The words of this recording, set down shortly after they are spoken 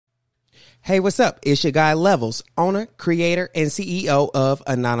Hey, what's up? It's your guy Levels, owner, creator, and CEO of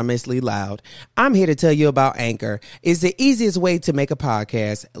Anonymously Loud. I'm here to tell you about Anchor. It's the easiest way to make a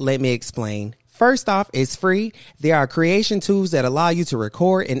podcast. Let me explain. First off, it's free. There are creation tools that allow you to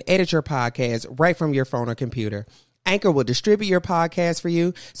record and edit your podcast right from your phone or computer. Anchor will distribute your podcast for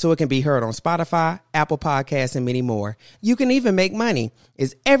you so it can be heard on Spotify, Apple Podcasts, and many more. You can even make money.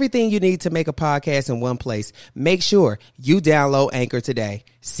 It's everything you need to make a podcast in one place. Make sure you download Anchor today.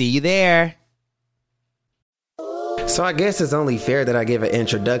 See you there. So I guess it's only fair that I give an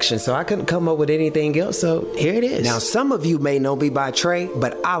introduction, so I couldn't come up with anything else, so here it is. Now, some of you may know me by Trey,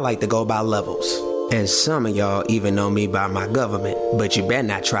 but I like to go by Levels. And some of y'all even know me by my government, but you better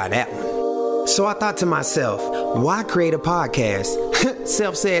not try that one. So I thought to myself, why create a podcast?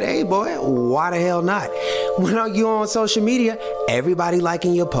 Self said, hey boy, why the hell not? When you're on social media, everybody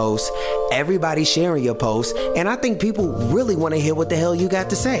liking your posts, everybody sharing your posts, and I think people really want to hear what the hell you got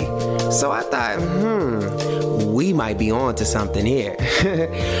to say. So I thought, we might be on to something here.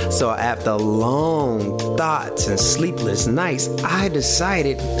 So after long thoughts and sleepless nights, I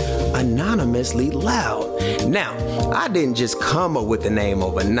decided Anonymously Loud. Now, I didn't just come up with the name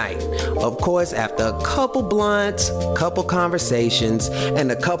overnight. Of course, after a couple blunts, couple conversations,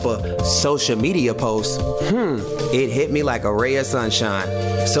 and a couple social media posts, it hit me like a ray of sunshine.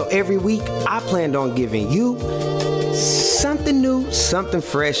 So every week, I planned on giving you something new, something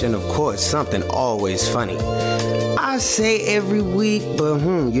fresh, and of course, something always funny. I say every week, but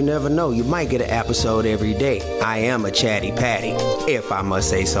you never know. You might get an episode every day. I am a chatty patty, if I must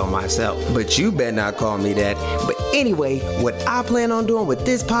say so myself. But you better not call me that. But anyway, what I plan on doing with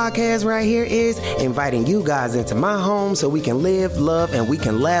this podcast right here is inviting you guys into my home so we can live, love, and we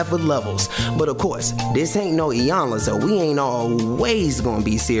can laugh with Levels. But of course, this ain't no Iyanla, so we ain't always gonna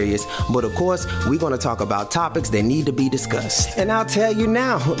be serious. But of course, we're gonna talk about topics that need to be discussed. And I'll tell you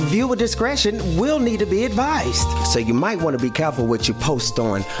now, viewer discretion will need to be advised. So you might want to be careful what you post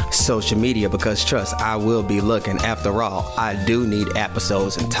on social media because trust, I will be looking. After all, I do need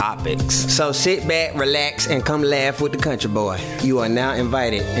episodes and topics. So sit back, relax, and come laugh with the country boy. You are now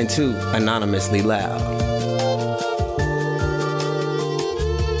invited into Anonymously Loud.